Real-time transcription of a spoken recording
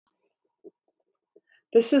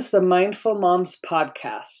This is the Mindful Moms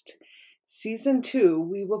Podcast. Season 2,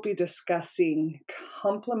 we will be discussing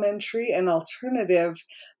complementary and alternative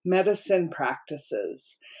medicine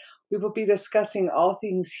practices. We will be discussing all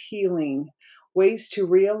things healing, ways to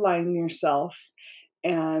realign yourself,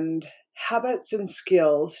 and habits and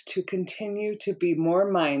skills to continue to be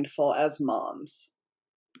more mindful as moms.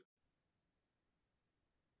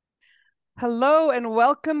 Hello and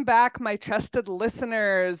welcome back, my trusted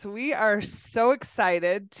listeners. We are so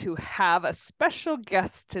excited to have a special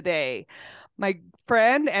guest today. My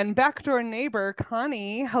friend and backdoor neighbor,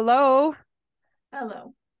 Connie. Hello.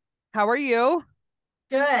 Hello. How are you?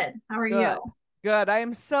 Good. How are Good. you? Good. I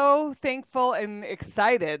am so thankful and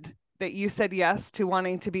excited that you said yes to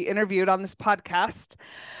wanting to be interviewed on this podcast.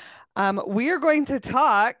 We are going to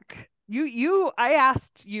talk. I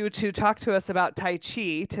asked you to talk to us about Tai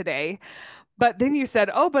Chi today, but then you said,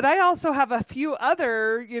 "Oh, but I also have a few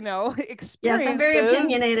other, experiences, Yes, I'm very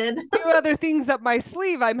opinionated. a few other things up my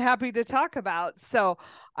sleeve I'm happy to talk about." So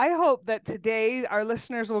I hope that today our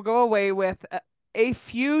listeners will go away with a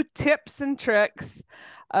few tips and tricks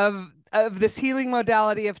of this healing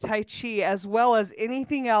modality of Tai Chi, as well as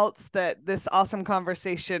anything else that this awesome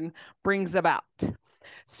conversation brings about.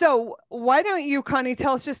 So why don't you, Connie,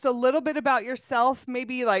 tell us just a little bit about yourself,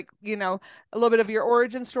 maybe a little bit of your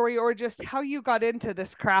origin story, or just how you got into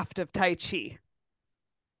this craft of Tai Chi.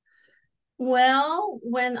 Well,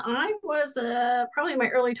 when I was probably in my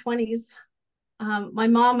early 20s, my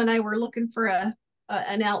mom and I were looking for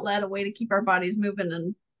an outlet, a way to keep our bodies moving.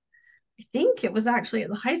 And I think it was actually at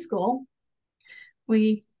the high school.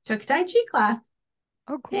 We took a Tai Chi class.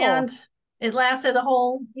 Oh, cool. And it lasted a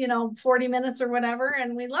whole, 40 minutes or whatever.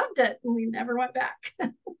 And we loved it. And we never went back.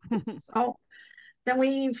 So then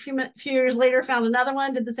we, a few years later, found another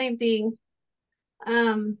one, did the same thing.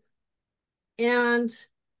 And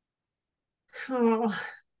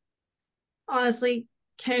honestly,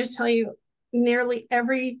 can I just tell you, nearly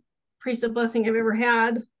every priest of blessing I've ever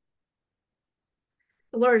had,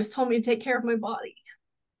 the Lord has told me to take care of my body.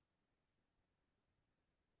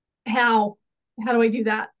 How do I do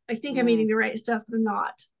that? I think I'm eating the right stuff, but I'm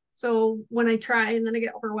not. So when I try and then I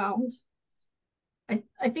get overwhelmed, I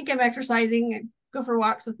think I'm exercising, I go for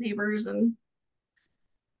walks with neighbors, and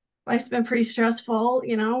life's been pretty stressful,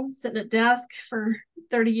 sitting at desk for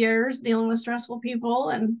 30 years, dealing with stressful people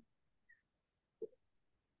and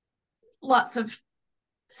lots of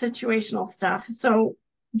situational stuff. So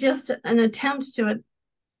just an attempt to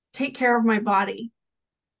take care of my body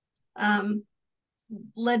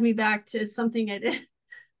led me back to something I did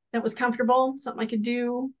that was comfortable, something I could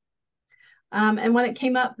do. And when it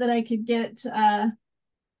came up that I could get a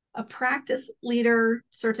practice leader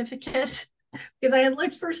certificate, because I had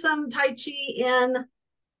looked for some Tai Chi in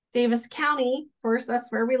Davis County, of course, that's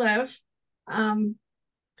where we live. Couldn't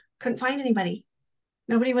find anybody.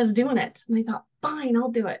 Nobody was doing it. And I thought, fine,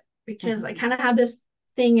 I'll do it, because I kind of had this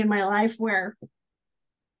thing in my life where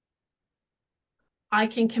I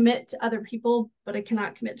can commit to other people, but I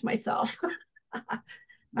cannot commit to myself.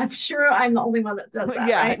 I'm sure I'm the only one that does that,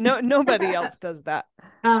 Yeah, right? nobody else does that.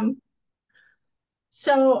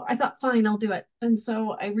 So I thought, fine, I'll do it. And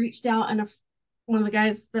so I reached out, and one of the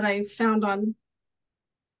guys that I found on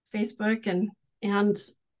Facebook, and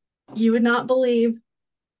you would not believe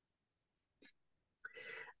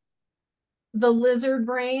the lizard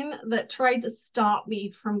brain that tried to stop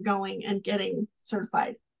me from going and getting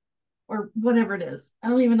certified, or whatever it is. I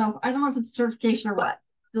don't even know. I don't know if it's certification or what.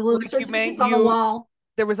 The little certificates on the wall.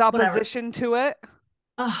 There was opposition to it.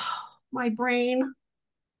 Oh, my brain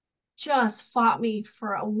just fought me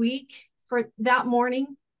for a week for that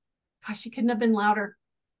morning. Gosh, you couldn't have been louder.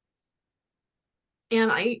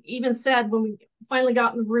 And I even said, when we finally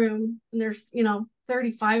got in the room, and there's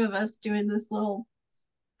 35 of us doing this little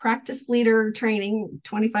practice leader training,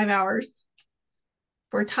 25 hours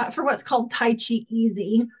for what's called Tai Chi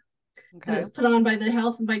Easy. Okay. And it's put on by the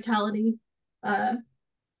Health and Vitality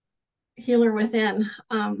Healer Within.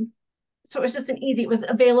 So it was just it was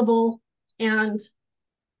available, and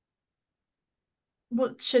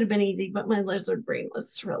what should have been easy, but my lizard brain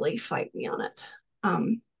was really fighting me on it.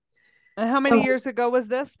 And how many years ago was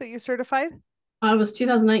this that you certified? It was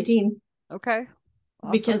 2019. Okay.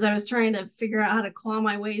 Awesome. Because I was trying to figure out how to claw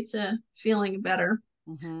my way to feeling better.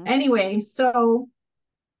 Mm-hmm. Anyway, so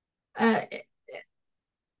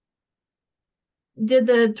did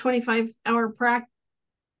the 25-hour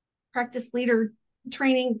practice leader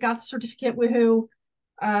training, got the certificate, woohoo.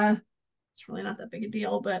 It's really not that big a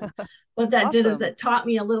deal, but what that awesome. Did is it taught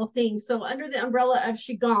me a little thing. So under the umbrella of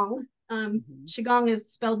Qigong, Qigong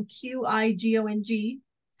is spelled Qigong.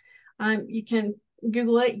 You can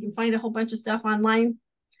Google it. You can find a whole bunch of stuff online.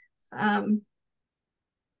 But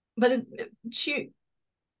it's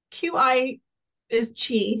QI is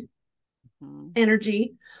chi,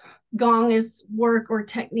 energy. Gong is work or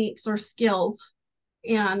techniques or skills.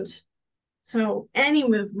 And so any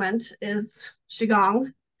movement is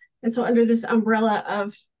Qigong. And so under this umbrella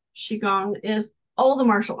of Qigong is all the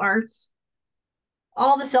martial arts,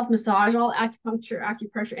 all the self-massage, all acupuncture,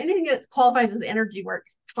 acupressure, anything that qualifies as energy work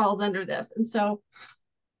falls under this. And so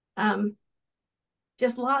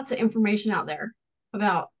just lots of information out there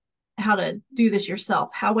about how to do this yourself.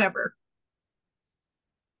 However,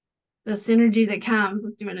 the synergy that comes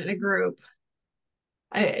with doing it in a group.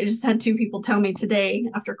 I just had 2 people tell me today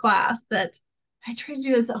after class that I tried to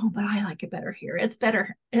do this at home, but I like it better here. It's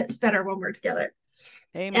better when we're together.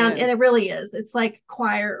 Amen. And it really is. It's like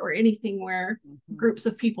choir or anything where groups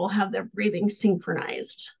of people have their breathing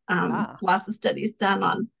synchronized. Lots of studies done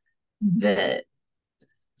on the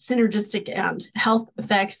synergistic and health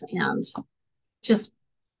effects and just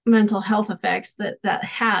mental health effects that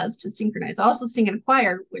has to synchronize. I also sing in a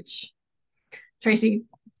choir, which Tracy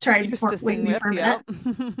tried with me for a minute.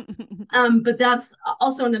 But that's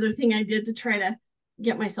also another thing I did to try to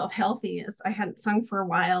get myself healthy, is I hadn't sung for a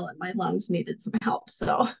while and my lungs needed some help.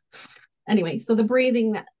 So anyway, so the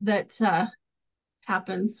breathing that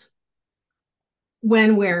happens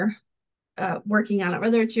when we're working on it,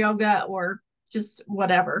 whether it's yoga or just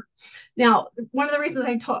whatever. Now, one of the reasons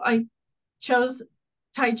I chose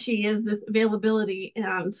Tai Chi is this availability,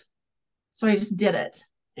 and so I just did it.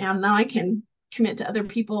 And now I can commit to other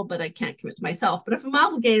people, but I can't commit to myself. But if I'm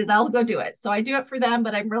obligated, I'll go do it. So I do it for them,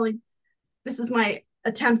 but this is my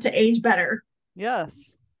attempt to age better.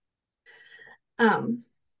 Yes.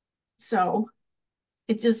 So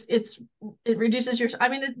it reduces it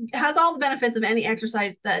has all the benefits of any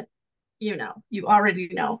exercise that you already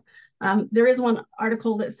know. There is one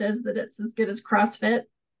article that says that it's as good as CrossFit.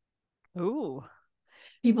 Ooh.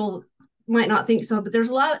 People might not think so, but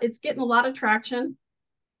it's getting a lot of traction.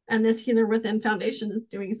 And this Healer Within Foundation is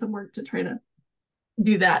doing some work to try to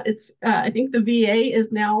do that. It's I think the VA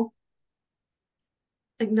is now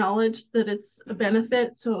acknowledged that it's a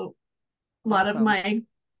benefit. So a lot of my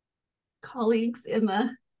colleagues in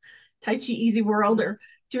the Tai Chi Easy world are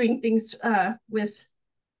doing things with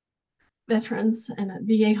veterans and at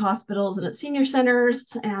VA hospitals and at senior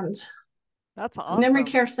centers and that's awesome. Memory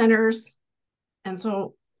care centers. And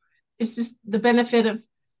so it's just the benefit of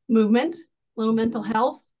movement, a little mental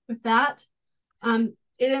health with that.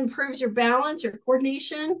 It improves your balance, your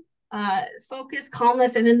coordination, focus,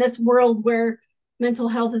 calmness. And in this world where mental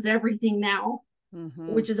health is everything now,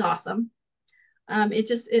 which is awesome.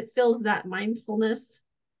 It fills that mindfulness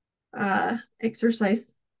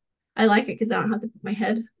exercise. I like it because I don't have to put my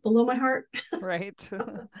head below my heart. Right.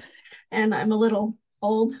 And I'm a little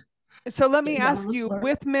old. So let me ask you,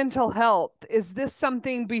 with mental health, is this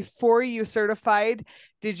something before you certified?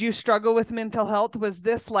 Did you struggle with mental health? Was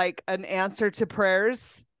this like an answer to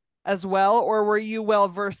prayers as well? Or were you well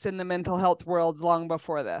versed in the mental health world long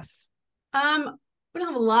before this? We don't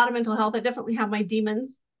have a lot of mental health. I definitely have my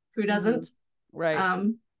demons. Who doesn't? Right.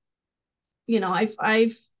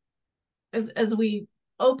 I've as we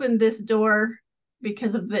opened this door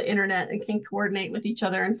because of the internet and can coordinate with each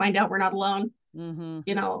other and find out we're not alone.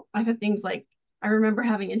 I've had things like, I remember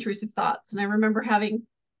having intrusive thoughts, and I remember having,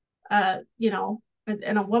 and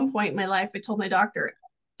at one point in my life, I told my doctor,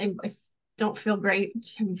 I don't feel great.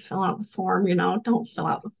 Can you fill out the form? Don't fill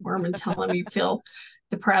out the form and tell them you feel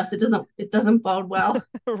depressed. It doesn't bode well.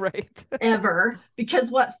 Right. Ever. Because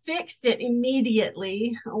what fixed it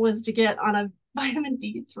immediately was to get on a vitamin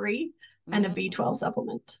D3 and a B12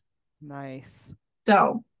 supplement. Nice.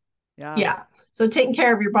 So, yeah. So taking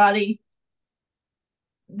care of your body,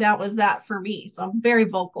 that was that for me. So I'm very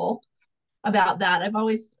vocal about that. I've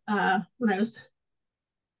always,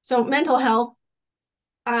 so mental health,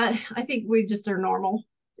 I think we just are normal.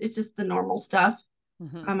 It's just the normal stuff.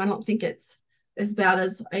 I don't think it's as bad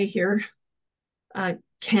as I hear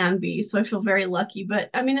can be. So I feel very lucky, but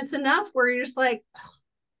it's enough where you're just like,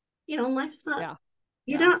 life's not,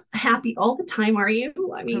 you're not happy all the time, are you?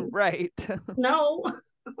 Right. No.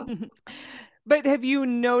 But have you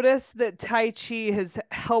noticed that Tai Chi is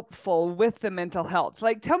helpful with the mental health?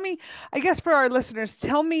 Like, tell me, I guess for our listeners,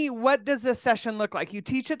 tell me, what does a session look like? You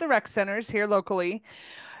teach at the rec centers here locally.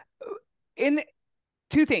 In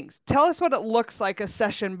 2 things, tell us what it looks like a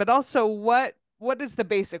session, but also what is the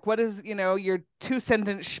basic? What is, your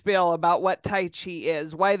 2-sentence spiel about what Tai Chi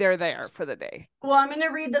is, why they're there for the day? Well, I'm going to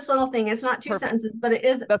read this little thing. It's not 2 sentences, but it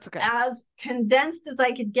is as condensed as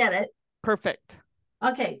I could get it. Perfect.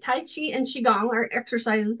 Okay, Tai Chi and Qigong are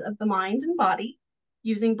exercises of the mind and body.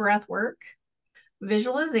 using breath work,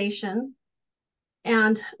 visualization,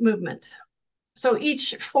 and movement. So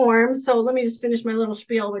each form, so let me just finish my little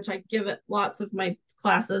spiel, which I give at lots of my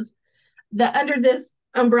classes. That under this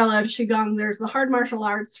umbrella of Qigong, there's the hard martial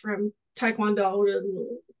arts from Taekwondo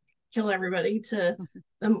to kill everybody to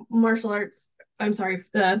the martial arts,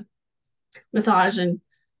 the massage and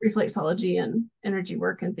reflexology and energy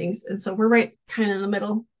work and things. And so we're right kind of in the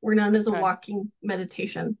middle. We're known as a walking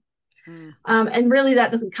meditation. And really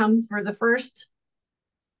that doesn't come for the first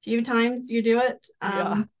few times you do it.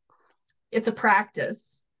 It's a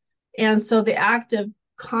practice. And so the act of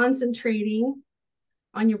concentrating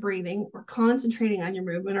on your breathing, or concentrating on your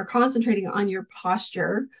movement, or concentrating on your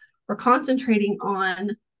posture, or concentrating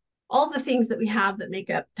on all the things that we have that make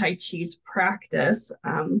up Tai Chi's practice.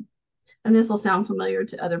 And this will sound familiar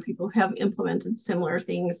to other people who have implemented similar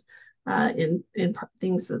things in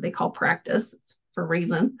things that they call practice for a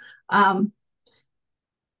reason.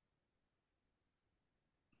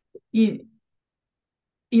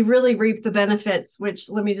 You really reap the benefits, which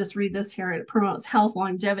let me just read this here. It promotes health,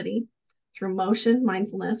 longevity through motion,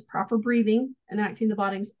 mindfulness, proper breathing, enacting the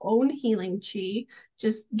body's own healing chi.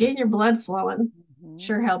 Just getting your blood flowing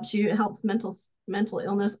sure helps you. It helps mental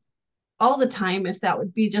illness all the time. If that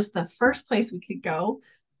would be just the first place we could go.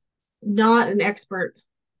 Not an expert,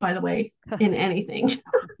 by the way, in anything.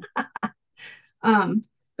 But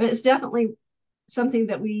it's definitely something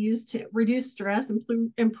that we use to reduce stress,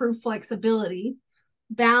 improve flexibility,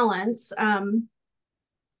 balance. Some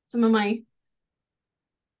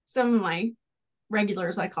of my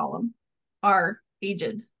regulars, I call them, are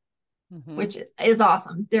aged, which is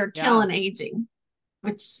awesome. They're killing aging,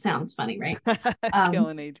 which sounds funny, right?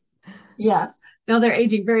 Killing aging. Yeah. No, they're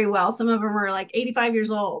aging very well. Some of them are like 85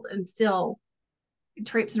 years old and still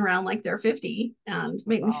traipsing around like they're 50 and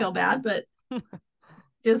make me feel bad, but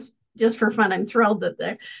just for fun, I'm thrilled that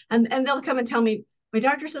they're, and they'll come and tell me, my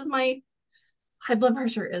doctor says my high blood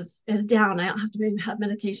pressure is down. I don't have to have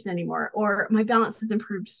medication anymore, or my balance has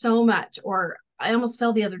improved so much, or I almost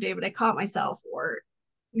fell the other day, but I caught myself, or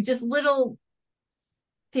just little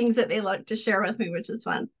things that they like to share with me, which is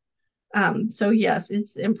fun. So yes,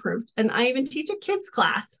 it's improved. And I even teach a kids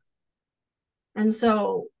class. And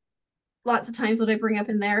so lots of times what I bring up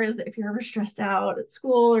in there is that if you're ever stressed out at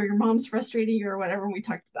school, or your mom's frustrating you or whatever, we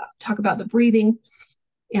talk about the breathing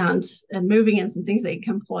and moving, and some things they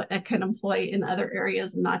can employ in other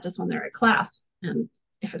areas, and not just when they're at class. And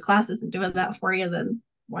if a class isn't doing that for you, then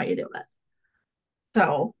why are you doing it?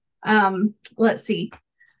 So let's see.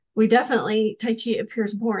 We definitely, Tai Chi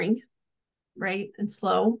appears boring, right? And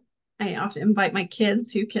slow. I often invite my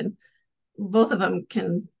kids who can, both of them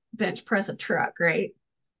can bench press a truck, right?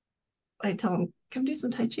 I tell them, come do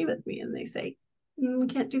some Tai Chi with me. And they say, we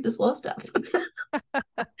can't do the slow stuff.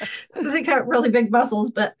 So they got really big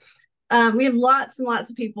muscles, but we have lots and lots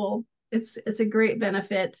of people. It's a great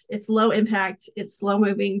benefit. It's low impact. It's slow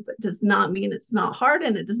moving, but does not mean it's not hard.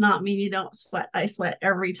 And it does not mean you don't sweat. I sweat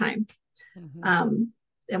every time.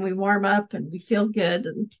 And we warm up and we feel good.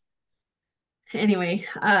 And anyway,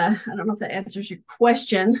 I don't know if that answers your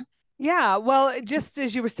question. Yeah, well, just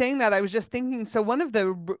as you were saying that, I was just thinking, so one of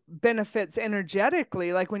the benefits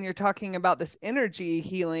energetically, like when you're talking about this energy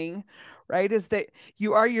healing, right, is that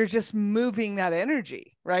you're just moving that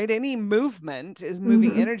energy, right? Any movement is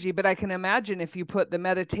moving energy, but I can imagine if you put the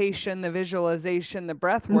meditation, the visualization, the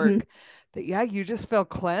breath work, that you just feel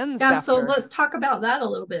cleansed after. So let's talk about that a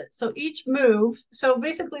little bit. So each move, so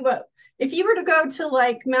basically if you were to go to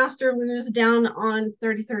like Master Lou's down on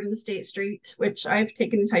 33rd and State Street, which I've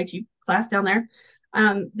taken a Tai Chi class down there,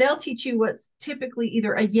 they'll teach you what's typically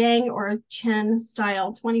either a Yang or a Chen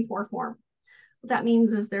style 24 form. What that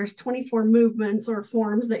means is there's 24 movements or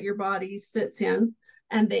forms that your body sits in,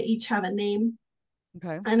 and they each have a name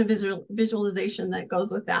and a visualization that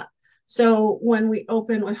goes with that. So when we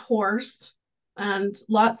open with horse, and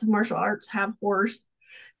lots of martial arts have horse.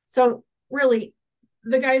 So really,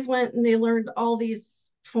 the guys went and they learned all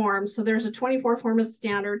these forms. So there's a 24 form as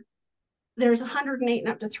standard. There's 108 and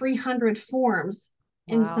up to 300 forms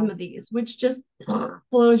in some of these, which just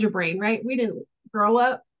blows your brain, right? We didn't grow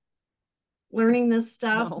up learning this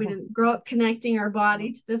stuff. No. We didn't grow up connecting our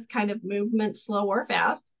body to this kind of movement, slow or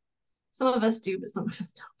fast. Some of us do, but some of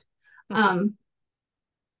us don't.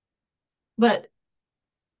 But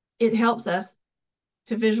it helps us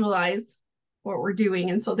to visualize what we're doing.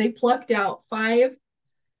 And so they plucked out five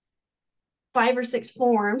or six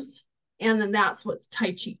forms, and then that's what's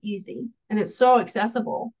Tai Chi easy. And it's so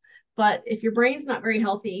accessible. But if your brain's not very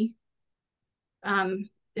healthy,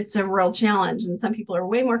 it's a real challenge. And some people are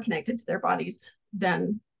way more connected to their bodies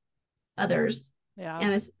than others. Yeah.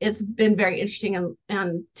 And it's been very interesting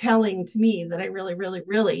and telling to me that I really, really,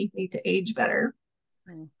 really need to age better.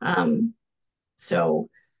 So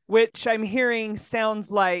which I'm hearing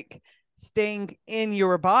sounds like staying in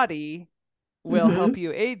your body will help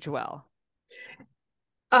you age well.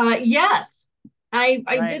 Yes, I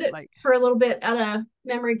right? did it for a little bit at a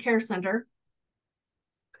memory care center.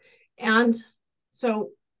 And so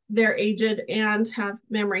they're aged and have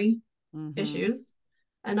memory issues.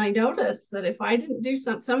 And I noticed that if I didn't do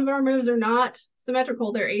some of our moves are not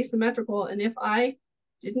symmetrical, they're asymmetrical. And if I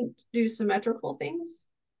didn't do symmetrical things,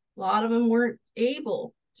 a lot of them weren't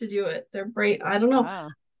able to do it. Their brain, I don't know, wow.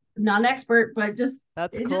 I'm not an expert, but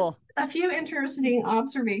that's cool. Just a few interesting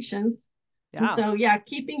observations. Yeah. And so, yeah,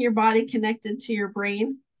 keeping your body connected to your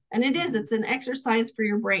brain. And it's an exercise for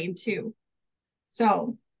your brain too.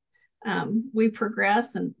 So we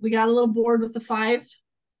progress, and we got a little bored with the 5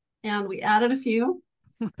 and we added a few.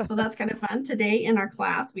 So that's kind of fun. Today in our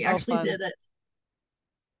class, we actually did it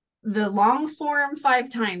the long form 5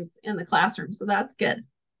 times in the classroom. So that's good.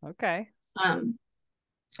 Okay. And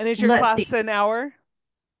is your class an hour?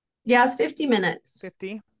 Yeah, it's 50 minutes.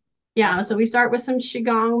 50. Yeah. Awesome. So we start with some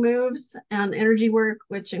Qigong moves and energy work,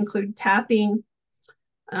 which include tapping.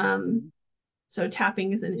 So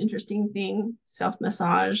tapping is an interesting thing,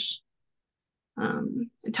 self-massage.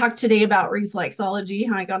 I talked today about reflexology,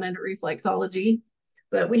 how I got into reflexology,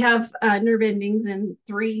 but we have nerve endings in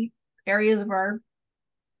 3 areas of our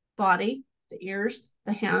body: the ears,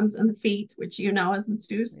 the hands, and the feet, which you know as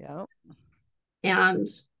masseuse. Yep. And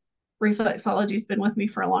reflexology has been with me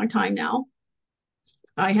for a long time now.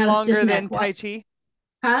 I had longer a stiff than neck. Tai Chi?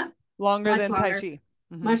 Huh? Longer than Tai Chi.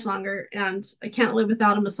 Much longer. And I can't live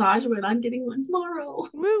without a massage, but I'm getting one tomorrow.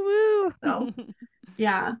 Woo woo. So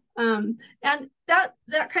yeah. And that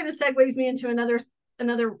kind of segues me into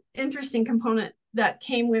another interesting component that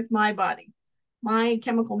came with my body, my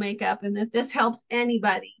chemical makeup. And if this helps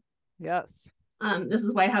anybody, yes, this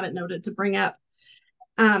is why I haven't noted to bring up,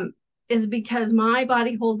 is because my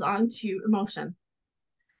body holds on to emotion,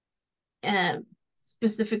 and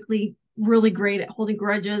specifically really great at holding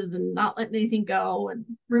grudges and not letting anything go and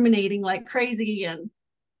ruminating like crazy, and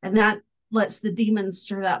that lets the demons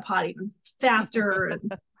stir that pot even faster.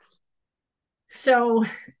 And so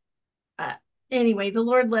anyway, the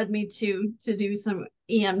Lord led me to do some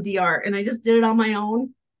EMDR, and I just did it on my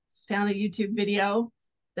own. Just found a YouTube video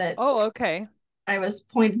that okay, I was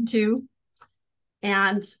pointed to,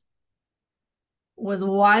 and was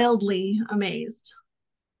wildly amazed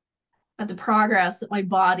at the progress that my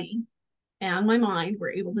body and my mind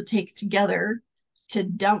were able to take together to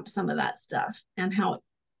dump some of that stuff, and how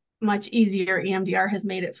much easier EMDR has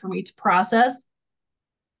made it for me to process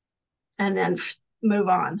and then move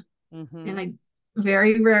on. And I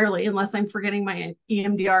very rarely, unless I'm forgetting my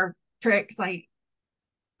EMDR tricks, I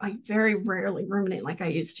very rarely ruminate like I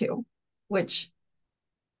used to, which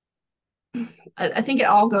I think it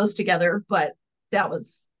all goes together. But that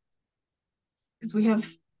was because we have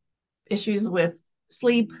issues with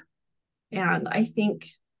sleep. And I think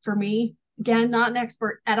for me, again, not an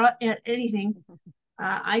expert at anything,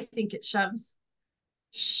 I think it shoves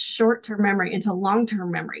short-term memory into long-term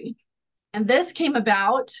memory. And this came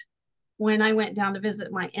about when I went down to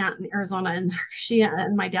visit my aunt in Arizona, and she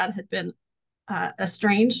and my dad had been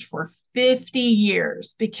estranged for 50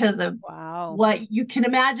 years because of what you can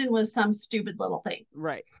imagine was some stupid little thing.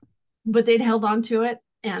 Right. But they'd held on to it,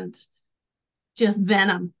 and just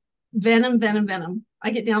venom. I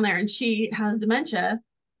get down there, and she has dementia,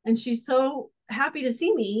 and she's so happy to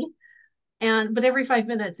see me. But every 5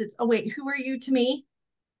 minutes, it's, oh, wait, who are you to me?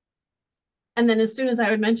 And then as soon as I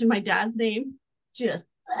would mention my dad's name, just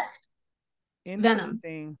venom.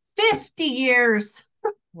 50 years.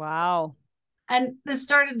 Wow. And this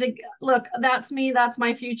started to look, that's me. That's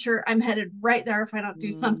my future. I'm headed right there if I don't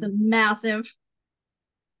do something massive.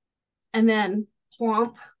 And then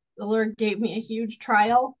plump, the Lord gave me a huge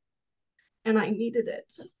trial, and I needed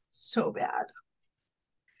it so bad.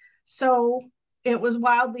 So it was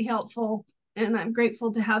wildly helpful, and I'm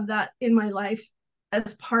grateful to have that in my life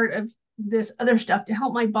as part of this other stuff to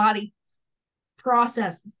help my body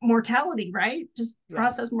process mortality, right? Just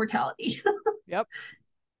process mortality. Yep.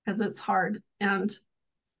 Because it's hard, and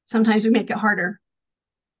sometimes we make it harder.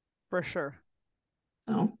 For sure.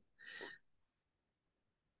 So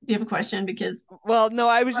do you have a question? Because no,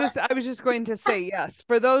 I was just going to say yes.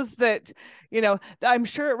 For those that, I'm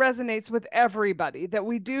sure it resonates with everybody that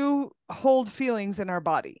we do hold feelings in our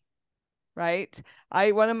body, right?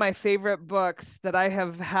 One of my favorite books that I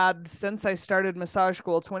have had since I started massage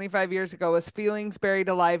school 25 years ago is Feelings Buried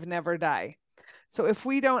Alive Never Die. So if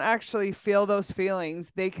we don't actually feel those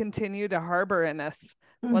feelings, they continue to harbor in us.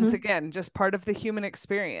 Once again, just part of the human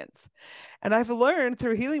experience. And I've learned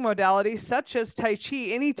through healing modalities such as Tai Chi,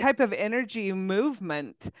 any type of energy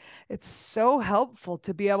movement, it's so helpful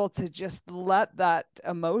to be able to just let that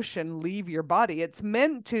emotion leave your body. It's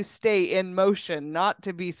meant to stay in motion, not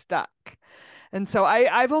to be stuck. And so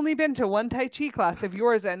I've only been to one Tai Chi class of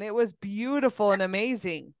yours, and it was beautiful and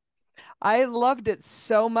amazing. I loved it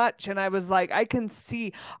so much, and I was like, I can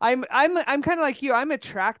see. I'm kind of like you. I'm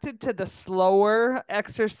attracted to the slower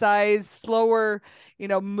exercise, slower,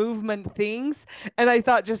 movement things. And I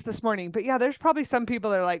thought just this morning, but yeah, there's probably some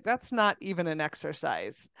people that are like, that's not even an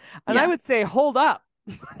exercise. And I Yeah. would say, hold up.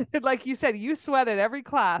 Like you said, you sweat at every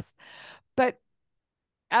class, but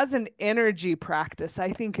as an energy practice,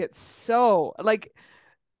 I think it's so like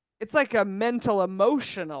it's like a mental,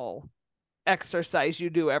 emotional exercise you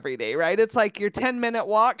do every day, right? It's like your 10-minute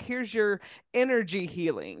walk. Here's your energy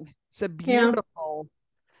healing. It's a Yeah. beautiful,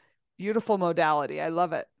 beautiful modality. I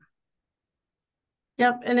love it.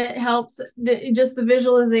 Yep. And it helps just the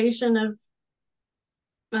visualization of,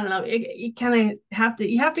 I don't know, you kind of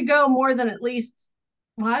you have to go more than at least,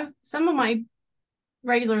 well, some of my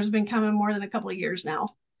regulars have been coming more than a couple of years now.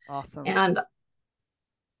 Awesome. And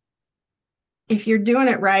if you're doing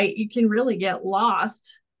it right, you can really get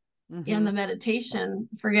lost in the meditation,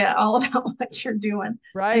 forget all about what you're doing.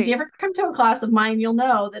 Right. And if you ever come to a class of mine, you'll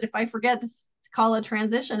know that if I forget to call a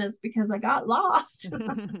transition, it's because I got lost.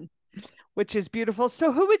 Which is beautiful.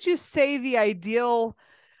 So who would you say the ideal,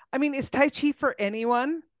 I mean, is Tai Chi for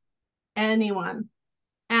anyone? Anyone.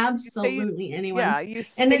 Absolutely anyone. Yeah, you And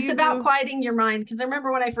say it's you about do. quieting your mind. Because I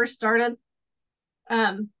remember when I first started,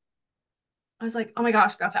 I was like, oh my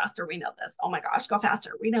gosh, go faster. We know this. Oh my gosh, go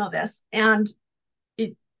faster. We know this. And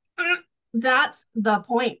it that's the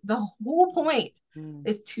point. The whole point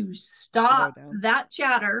is to stop that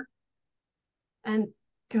chatter and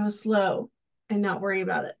go slow and not worry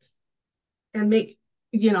about it. And make,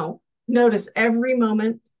 notice every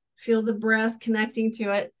moment, feel the breath connecting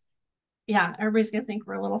to it. Yeah, everybody's gonna think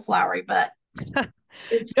we're a little flowery, but it's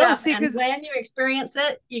No, stuff. see, And because when you experience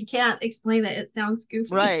it, you can't explain it. It sounds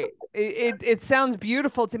goofy. right. It sounds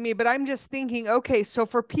beautiful to me, but I'm just thinking, okay, so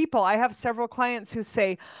for people, I have several clients who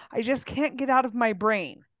say, I just can't get out of my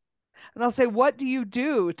brain. And I'll say, what do you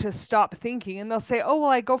do to stop thinking? And they'll say, oh, well,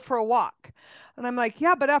 I go for a walk. And I'm like,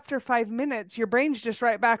 yeah, but after 5 minutes, your brain's just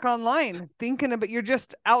right back online thinking about, you're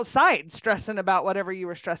just outside stressing about whatever you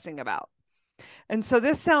were stressing about. And so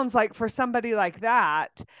this sounds like for somebody like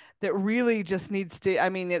that, that really just needs to, I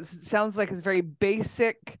mean, it sounds like it's very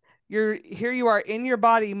basic. You are in your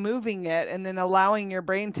body moving it and then allowing your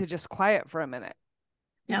brain to just quiet for a minute.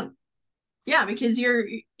 Yeah. Yeah, because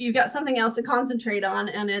you've got something else to concentrate on,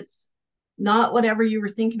 and it's not whatever you were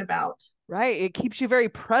thinking about. Right. It keeps you very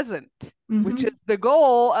present, which is the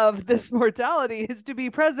goal of this mortality, is to be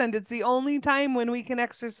present. It's the only time when we can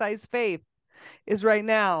exercise faith is right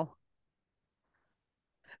now.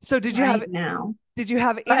 So did you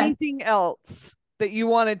have anything else that you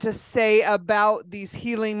wanted to say about these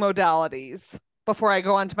healing modalities before I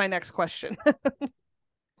go on to my next question?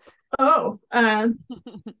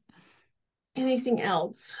 Anything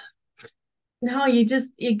else? No, you gotta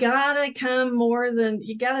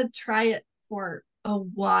you gotta try it for a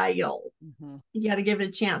while. You gotta give it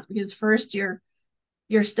a chance, because first you're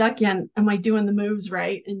stuck in, am I doing the moves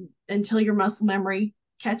right? And until your muscle memory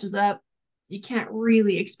catches up, you can't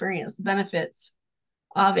really experience the benefits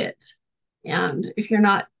of it. And if you're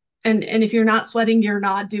not, and if you're not sweating, you're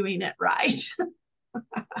not doing it right.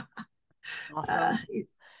 Awesome.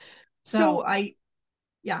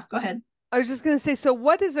 Yeah, go ahead. I was just going to say, so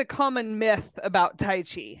what is a common myth about Tai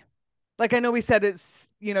Chi? Like, I know we said it's,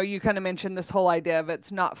 you kind of mentioned this whole idea of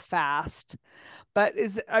it's not fast, but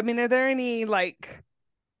are there any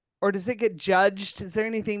or does it get judged? Is there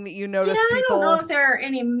anything that you notice I don't know if there are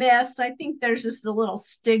any myths. I think there's just a little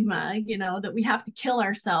stigma, that we have to kill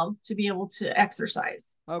ourselves to be able to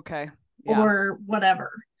exercise. Okay. Yeah. Or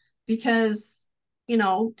whatever. Because,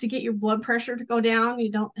 to get your blood pressure to go down,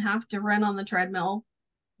 you don't have to run on the treadmill,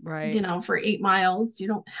 right, for 8 miles. You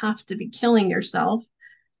don't have to be killing yourself.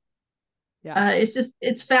 Yeah.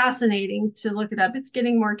 It's fascinating to look it up. It's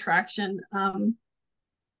getting more traction.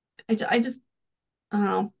 I just, I don't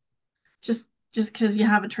know, just because you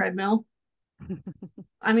have a treadmill.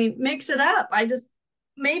 I mean, mix it up.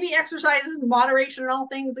 Maybe exercises in moderation and all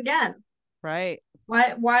things again. Right.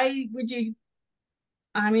 Why would you?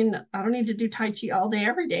 I mean, I don't need to do Tai Chi all day,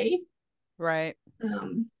 every day. Right.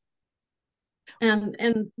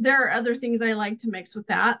 And there are other things I like to mix with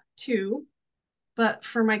that too. But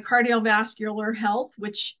for my cardiovascular health,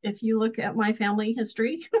 which if you look at my family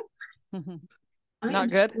history, I Not am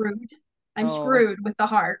good. screwed. I'm Oh, screwed with the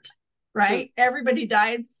heart, so right? Everybody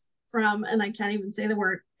died from, and I can't even say the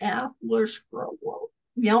word atherosclerosis.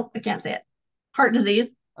 Nope, I can't say it. Heart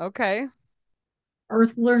disease, okay.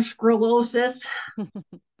 atherosclerosis.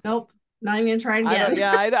 Nope, not even gonna try it I don't,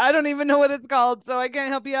 again. yeah, I don't even know what it's called, so I can't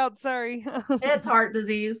help you out. Sorry. It's heart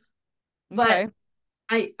disease, but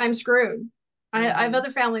Okay. I'm screwed. I have Mm-hmm.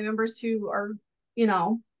 other family members who are, you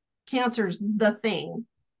know, cancer's the thing.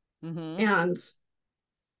 Mm-hmm.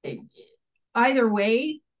 And either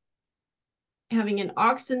way, having an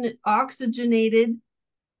oxygenated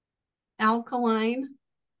alkaline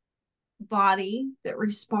body that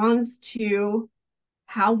responds to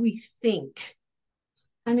how we think.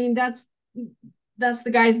 I mean, that's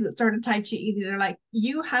the guys that started Tai Chi Easy. They're like,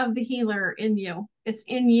 you have the healer in you. It's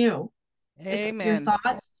in you. It's your Amen.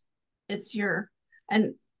 thoughts. It's your,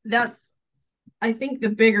 and that's, I think the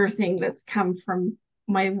bigger thing that's come from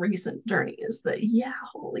my recent journey is that, yeah,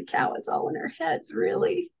 holy cow, it's all in our heads,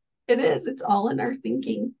 really. It is. It's all in our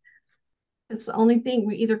thinking. It's the only thing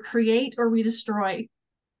we either create or we destroy.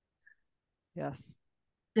 Yes.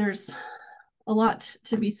 There's a lot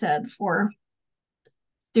to be said for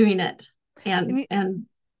doing it. And And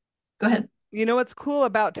go ahead. you know what's cool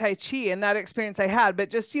about Tai Chi and that experience I had, but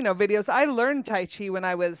just, videos. I learned Tai Chi when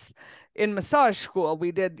I was in massage school.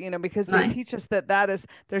 We did, because they Nice. teach us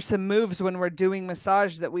there's some moves when we're doing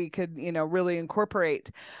massage that we could, really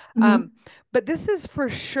incorporate. Mm-hmm. But this is for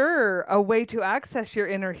sure a way to access your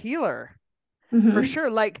inner healer. For Mm-hmm. sure.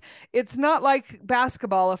 Like it's not like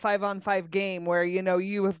basketball, a 5-on-5 game where,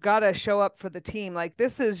 you have got to show up for the team. Like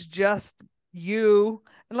this is just you.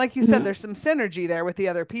 And like you said, Mm-hmm. there's some synergy there with the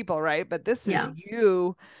other people, right? But this is Yeah.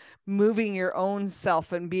 you moving your own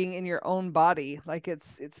self and being in your own body. Like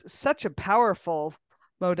it's such a powerful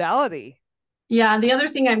modality. Yeah. The other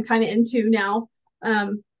thing I'm kind of into now,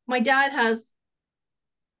 my dad has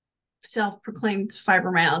self-proclaimed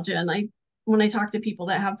fibromyalgia. And when I talk to people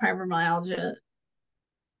that have fibromyalgia,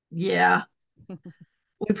 yeah,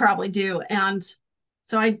 we probably do. And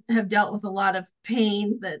so I have dealt with a lot of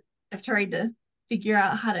pain that I've tried to figure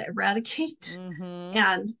out how to eradicate. Mm-hmm.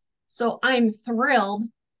 And so I'm thrilled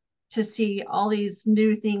to see all these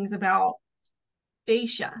new things about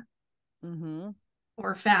fascia Mm-hmm.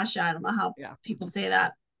 or fascia. I don't know how Yeah. people say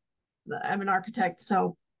that. I'm an architect,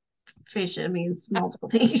 so fascia means multiple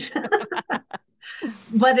things.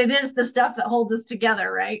 But it is the stuff that holds us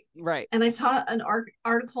together, right? Right. And I saw an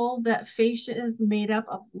article that fascia is made up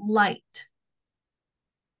of light.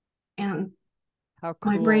 And How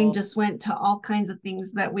my brain cool. just went to all kinds of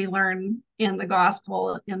things that we learn in the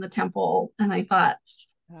gospel, in the temple. And I thought,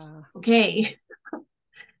 Uh, okay,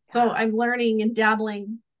 so yeah. I'm learning and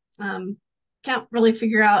dabbling. Can't really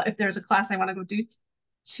figure out if there's a class I want to go do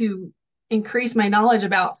to increase my knowledge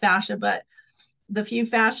about fascia, but the few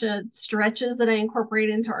fascia stretches that I incorporate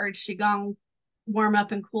into our Qigong warm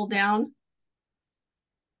up and cool down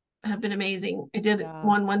have been amazing. I did Yeah.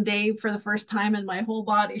 one day for the first time and my whole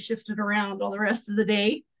body shifted around all the rest of the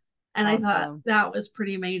day. And I thought Awesome. that was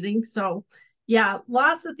pretty amazing. So yeah,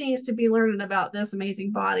 lots of things to be learning about this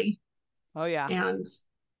amazing body Oh yeah. and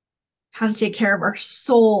how to take care of our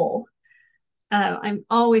soul. I'm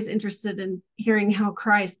always interested in hearing how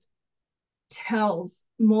Christ tells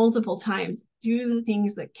multiple times, do the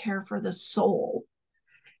things that care for the soul.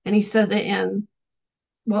 And he says it in,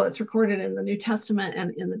 well, it's recorded in the New Testament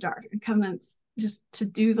and in the Doctrine and Covenants, just to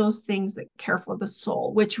do those things that care for the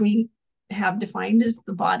soul, which we have defined as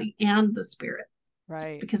the body and the spirit,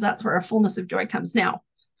 Right. because that's where our fullness of joy comes now,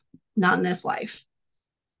 not in this life.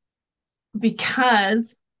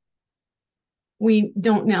 Because we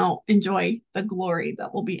don't now enjoy the glory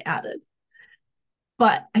that will be added.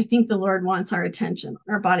 But I think the Lord wants our attention,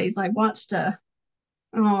 our bodies. I watched I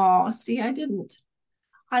didn't,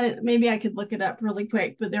 maybe I could look it up really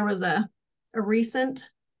quick, but there was a recent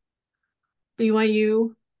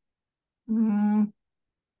BYU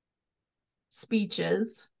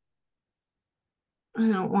speeches. I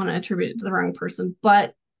don't want to attribute it to the wrong person,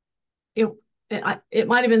 but it it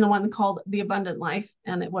might have been the one called The Abundant Life,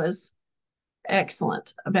 and it was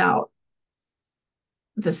excellent about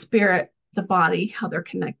the spirit, the body, how they're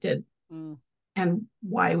connected, Mm. and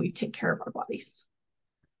why we take care of our bodies.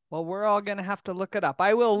 Well, we're all going to have to look it up.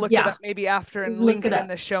 I will look it Yeah, up maybe after and look link it it in up.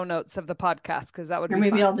 the show notes of the podcast because that would Or be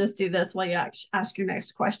maybe fun. I'll just do this while you ask your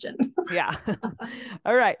next question. Yeah.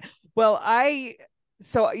 All right. Well,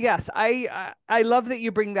 yes, I love that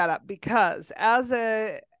you bring that up because as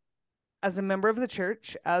a member of the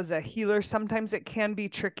church, as a healer, sometimes it can be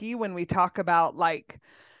tricky when we talk about like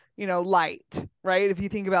light, right? If you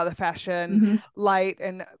think about the fashion, Mm-hmm. light.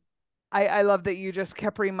 And I love that you just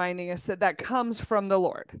kept reminding us that that comes from the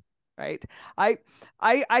Lord, right? I,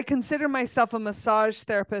 I consider myself a massage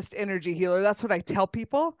therapist, energy healer. That's what I tell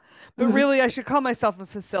people, but Mm-hmm. really I should call myself a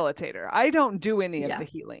facilitator. I don't do any of Yeah. the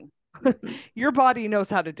healing. Mm-hmm. Your body knows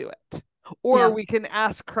how to do it, or Yeah. we can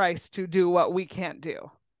ask Christ to do what we can't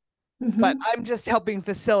do. But Mm-hmm. I'm just helping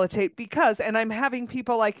facilitate and I'm having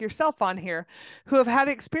people like yourself on here who have had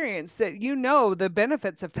experience that the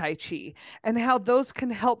benefits of Tai Chi and how those can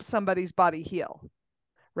help somebody's body heal,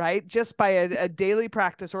 right? Just by a daily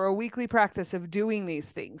practice or a weekly practice of doing these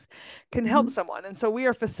things can help Mm-hmm. someone. And so we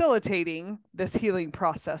are facilitating this healing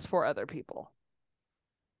process for other people.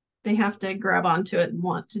 They have to grab onto it and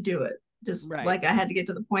want to do it. Just Right. like I had to get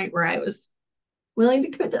to the point where I was willing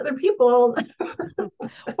to commit to other people.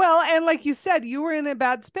 Well, and like you said, you were in a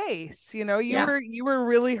bad space. Yeah. You were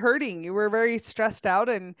really hurting. You were very stressed out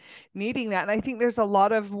and needing that. And I think there's a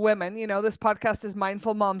lot of women, this podcast is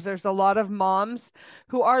Mindful Moms. There's a lot of moms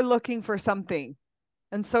who are looking for something.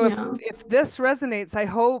 And so Yeah. if this resonates, I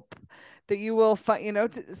hope that you will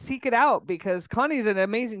to seek it out, because Connie's an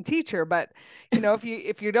amazing teacher. But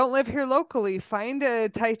if you don't live here locally, find a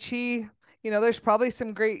Tai Chi. There's probably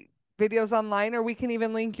some great videos online, or we can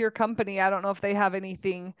even link your company. I don't know if they have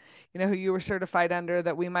anything, who you were certified under,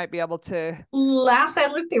 that we might be able to. Last I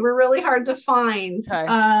looked, they were really hard to find.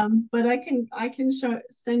 Okay. But I can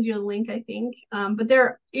send you a link, I think. But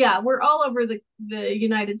we're all over the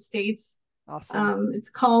United States. Awesome. It's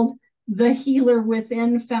called the Healer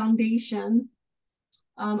Within Foundation.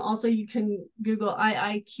 Also, you can Google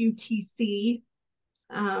IIQTC,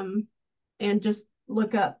 and just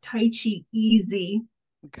look up Tai Chi Easy.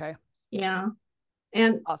 Okay. Yeah.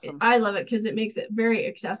 And Awesome. I love it because it makes it very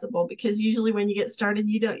accessible, because usually when you get started,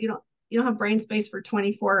 you don't have brain space for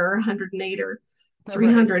 24 or 108 or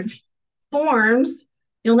 300 Right. forms.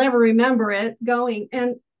 You'll never remember it going.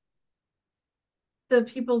 And the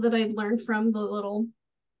people that I've learned from, the little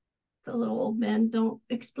old men don't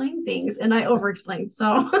explain things, and I over explain.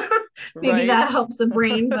 So maybe Right. that helps the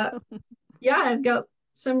brain. But yeah, I've got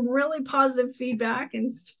some really positive feedback,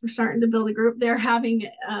 and we're starting to build a group. They're having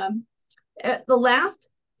at the last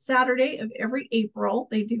Saturday of every April,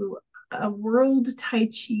 they do a World Tai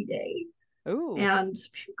Chi Day, Ooh. and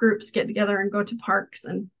groups get together and go to parks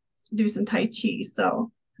and do some Tai Chi.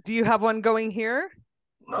 So Do you have one going here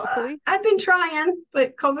locally? I've been trying,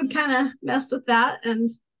 but COVID kind of messed with that, and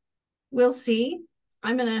we'll see.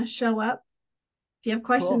 I'm going to show up. If you have Cool.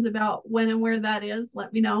 questions about when and where that is,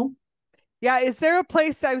 let me know. Yeah, is there a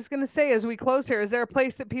place, I was going to say as we close here, is there a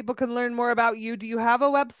place that people can learn more about you? Do you have a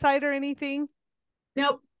website or anything?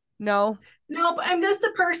 Nope. No. Nope. I'm just a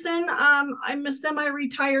person. I'm a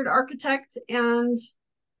semi-retired architect and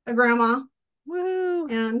a grandma, Woo.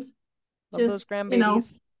 and Love those just,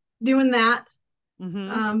 grandbabies. doing that.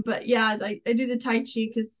 Mm-hmm. But yeah, I do the Tai Chi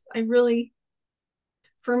because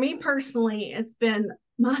for me personally, it's been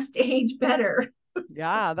must age better.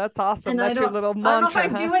 Yeah, that's awesome. And That's your little I don't know if mantra, I'm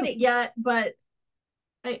huh? doing it yet, but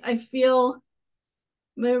I feel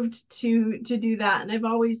moved to do that. And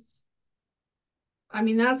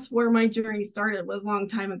that's where my journey started, was a long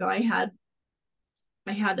time ago. I had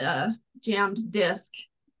a jammed disc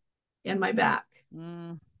in my back,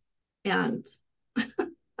 Mm, and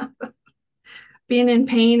being in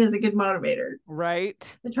pain is a good motivator right.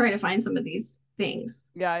 to try to find some of these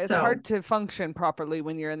things. Yeah, it's So hard to function properly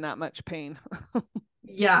when you're in that much pain.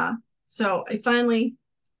 yeah, so I finally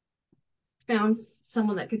found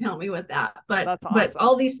someone that could help me with that. But That's but awesome.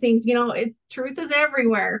 all these things, it's truth is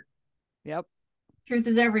everywhere. Yep. Truth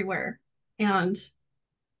is everywhere, and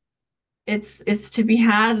it's to be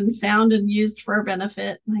had and found and used for our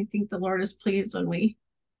benefit. And I think the Lord is pleased when we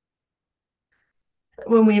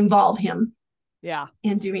involve Him Yeah,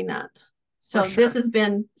 in doing that. for So this sure. has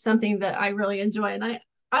been something that I really enjoy, and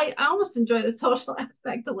I almost enjoy the social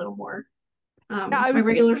aspect a little more. Yeah, I My was,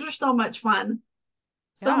 regulars are so much fun,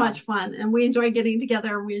 so yeah. much fun, and we enjoy getting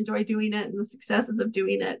together, and we enjoy doing it and the successes of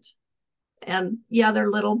doing it. And yeah, they're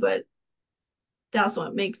little, but that's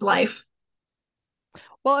what makes life.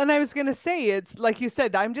 Well, and I was going to say, it's like you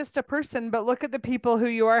said, I'm just a person, but look at the people who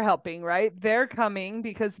you are helping, right? They're coming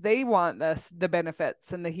because they want the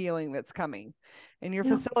benefits and the healing that's coming, and you're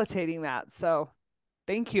Yeah. facilitating that. So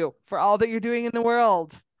thank you for all that you're doing in the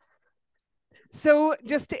world. So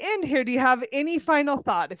just to end here, do you have any final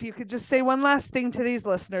thought? If you could just say one last thing to these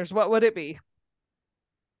listeners, what would it be?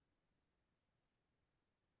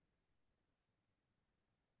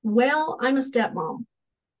 Well, I'm a stepmom,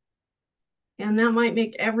 and that might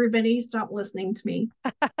make everybody stop listening to me.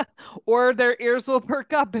 Or their ears will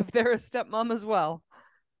perk up if they're a stepmom as well.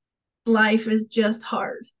 life is just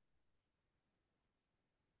hard.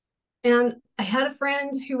 And I had a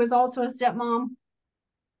friend who was also a stepmom.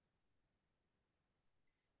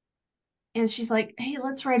 And she's like, hey,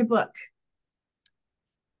 let's write a book.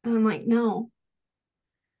 And I'm like, no.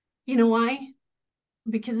 You know why?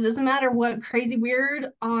 Because it doesn't matter what crazy, weird,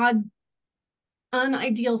 odd,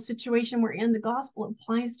 unideal situation we're in, the gospel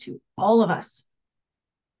applies to all of us.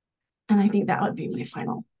 And I think that would be my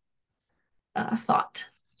final thought.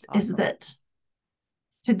 Awesome. Is that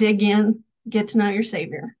to dig in, get to know your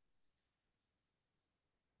Savior.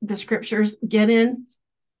 The scriptures, get in,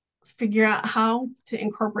 figure out how to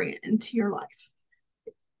incorporate it into your life.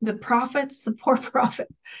 The prophets, the poor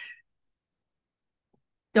prophets,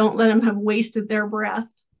 don't let them have wasted their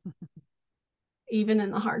breath, even in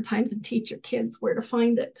the hard times, and teach your kids where to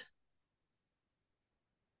find it.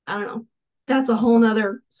 I don't know. That's a whole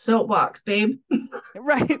nother soapbox, babe.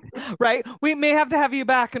 Right. We may have to have you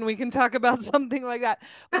back and we can talk about something like that.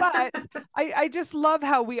 But I just love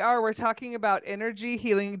how we're talking about energy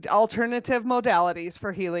healing, alternative modalities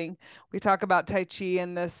for healing. We talk about Tai Chi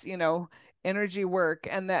and this, energy work.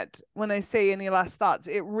 And that when I say any last thoughts,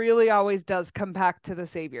 it really always does come back to the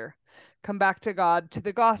Savior, come back to God, to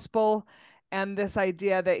the gospel, and this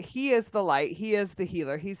idea that He is the light, He is the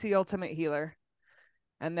healer, He's the ultimate healer.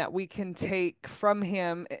 And that we can take from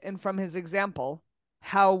Him and from His example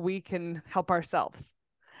how we can help ourselves.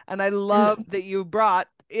 And I love that you brought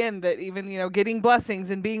in that even, getting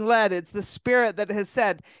blessings and being led, it's the Spirit that has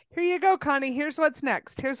said, here you go, Connie, here's what's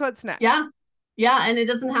next. Here's what's next. Yeah. And it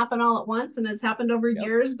doesn't happen all at once, and it's happened over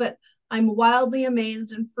years, but I'm wildly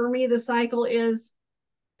amazed. And for me, the cycle is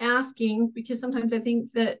asking, because sometimes I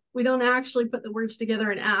think that we don't actually put the words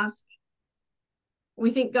together and ask. We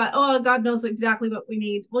think God knows exactly what we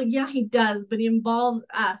need. Well, yeah, He does, but He involves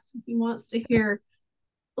us. He wants to hear,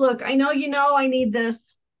 look, I know I need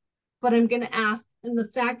this, but I'm going to ask. And the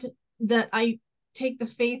fact that I take the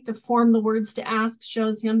faith to form the words to ask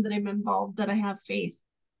shows Him that I'm involved, that I have faith.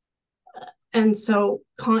 And so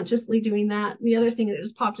consciously doing that. The other thing that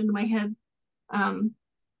just popped into my head,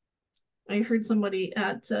 I heard somebody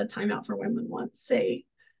at Time Out for Women once say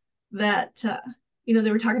that, they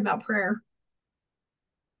were talking about prayer.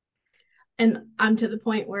 And I'm to the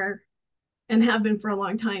point where, and have been for a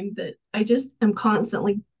long time, that I just am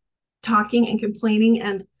constantly talking and complaining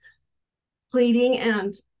and pleading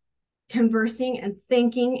and conversing and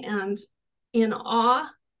thinking and in awe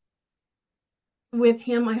with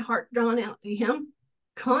Him, my heart drawn out to Him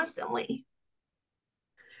constantly.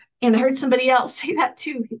 And I heard somebody else say that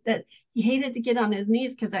too, that he hated to get on his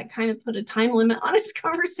knees because that kind of put a time limit on his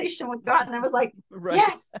conversation with God. And I was like,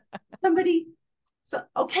 yes, somebody. So,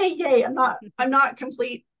 okay, yay. I'm not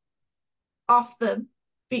complete off the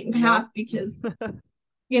beaten path, because,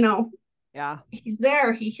 He's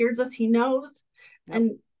there. He hears us. He knows.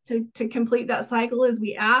 And to complete that cycle, as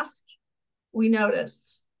we ask, we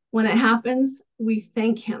notice. When it happens, we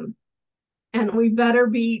thank Him. And we better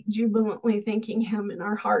be jubilantly thanking Him in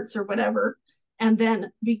our hearts or whatever. And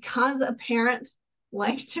then, because a parent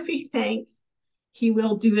likes to be thanked, He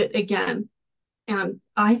will do it again. And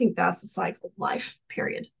I think that's the cycle of life,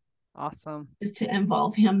 period. Awesome. Is to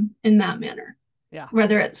involve Him in that manner. Yeah.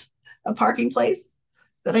 Whether it's a parking place,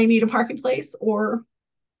 that I need a parking place, or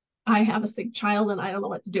I have a sick child and I don't know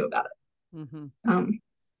what to do about it. Mm-hmm.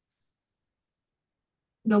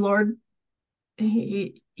 The Lord,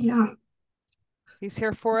 He's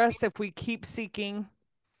here for us if we keep seeking.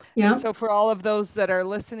 Yeah. And so for all of those that are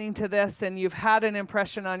listening to this and you've had an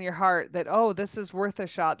impression on your heart that, oh, this is worth a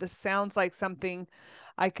shot, this sounds like something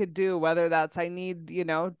I could do, whether that's I need,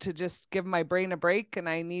 to just give my brain a break and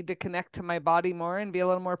I need to connect to my body more and be a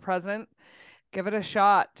little more present, give it a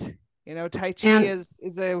shot. Tai Chi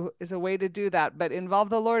is a way to do that, but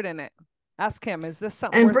involve the Lord in it. Ask Him, is this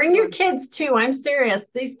something? And bring your kids too. I'm serious.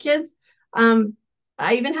 These kids, I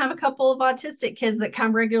even have a couple of autistic kids that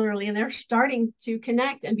come regularly, and they're starting to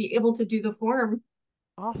connect and be able to do the form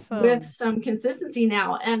with some consistency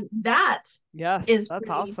now. And that that's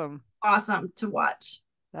awesome. Awesome to watch.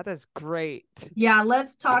 That is great. Yeah,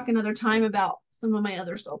 let's talk another time about some of my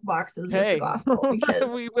other soapboxes with the gospel, because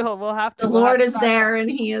we'll have to. The Lord is there and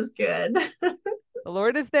He is good. The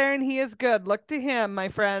Lord is there and He is good. Look to Him, my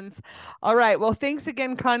friends. All right. Well, thanks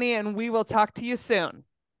again, Connie, and we will talk to you soon.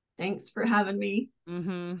 Thanks for having me.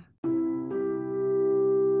 Mm-hmm.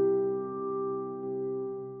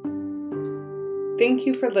 Thank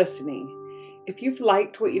you for listening. If you've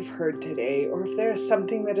liked what you've heard today, or if there is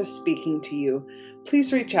something that is speaking to you,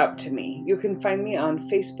 please reach out to me. You can find me on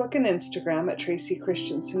Facebook and Instagram at Tracy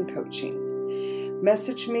Christensen Coaching.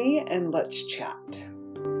 Message me and let's chat.